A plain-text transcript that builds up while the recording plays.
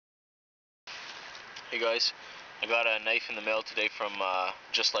Hey guys, I got a knife in the mail today from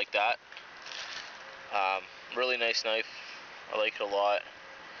Just Like That. Really nice knife. I like it a lot.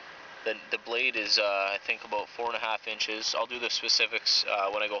 The blade is I think about 4.5 inches. I'll do the specifics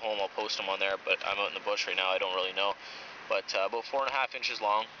when I go home. I'll post them on there, but I'm out in the bush right now. I don't really know. But about 4.5 inches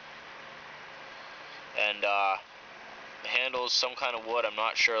long. And the handle's some kind of wood. I'm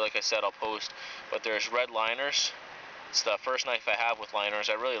not sure. Like I said, I'll post. But there's red liners. It's the first knife I have with liners.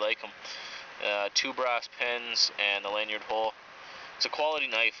 I really like them. 2 brass pins and the lanyard hole. It's a quality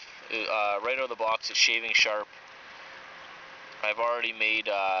knife. Right out of the box, it's shaving sharp. I've already made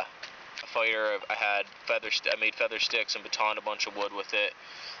a fire. I made feather sticks and batoned a bunch of wood with it.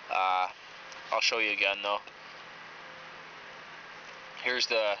 I'll show you again though. Here's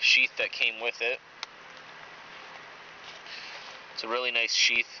the sheath that came with it. It's a really nice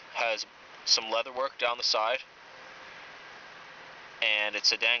sheath. Has some leather work down the side, and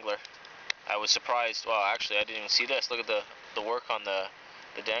it's a dangler. I was surprised. Well, actually, I didn't even see this. Look at the work on the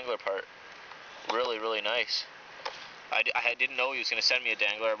dangler part. Really, really nice. I didn't know he was going to send me a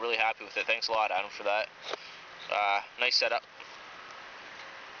dangler. I'm really happy with it. Thanks a lot, Adam, for that. Nice setup.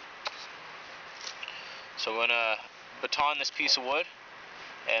 So I'm going to baton this piece of wood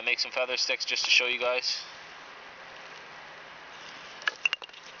and make some feather sticks just to show you guys.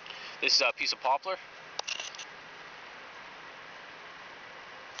 This is a piece of poplar.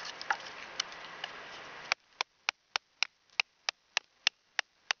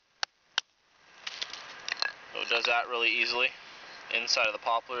 So it does that really easily. Inside of the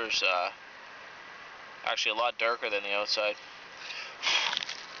poplar is actually a lot darker than the outside.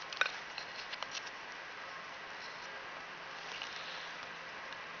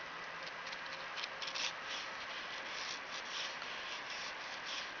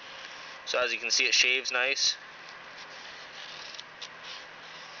 So as you can see, it shaves nice.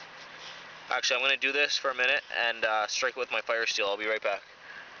 Actually, I'm going to do this for a minute and strike it with my fire steel. I'll be right back.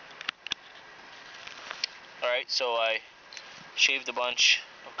 Alright, so I shaved a bunch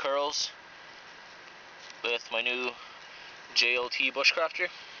of curls with my new JLT bushcrafter.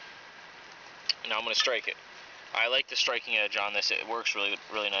 Now I'm going to strike it. I like the striking edge on this. It works really,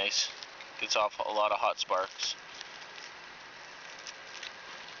 really nice. Gets off a lot of hot sparks.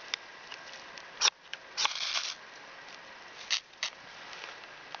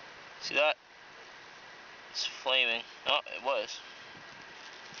 See that? It's flaming. Oh, it was.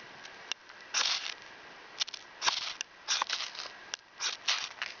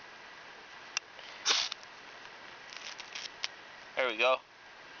 There we go.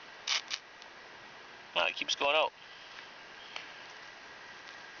 Oh, it keeps going out.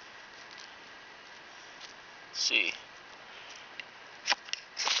 Let's see.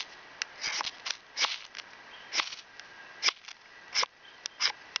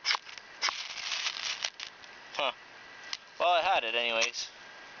 Huh. Well, I had it anyways.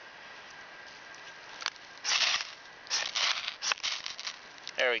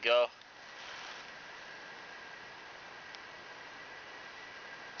 There we go.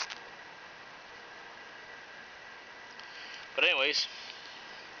 But anyways,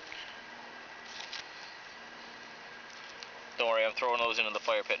 don't worry, I'm throwing those into the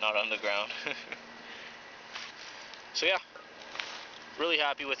fire pit, not on the ground. So yeah, really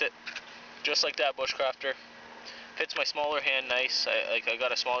happy with it. Just like that bushcrafter. Fits my smaller hand nice. I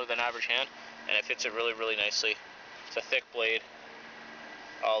got a smaller than average hand, and it fits it really, really nicely. It's a thick blade.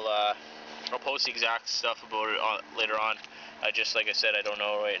 I'll post the exact stuff about it later on. Like I said, I don't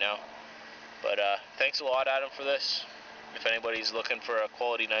know right now. But thanks a lot, Adam, for this. If anybody's looking for a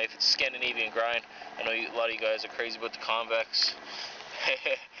quality knife, it's Scandinavian grind. I know a lot of you guys are crazy about the convex.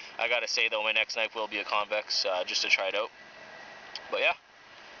 I gotta say though, my next knife will be a convex, just to try it out. But yeah,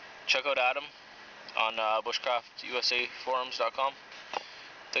 check out Adam on bushcraftUSAforums.com.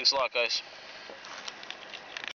 Thanks a lot, guys.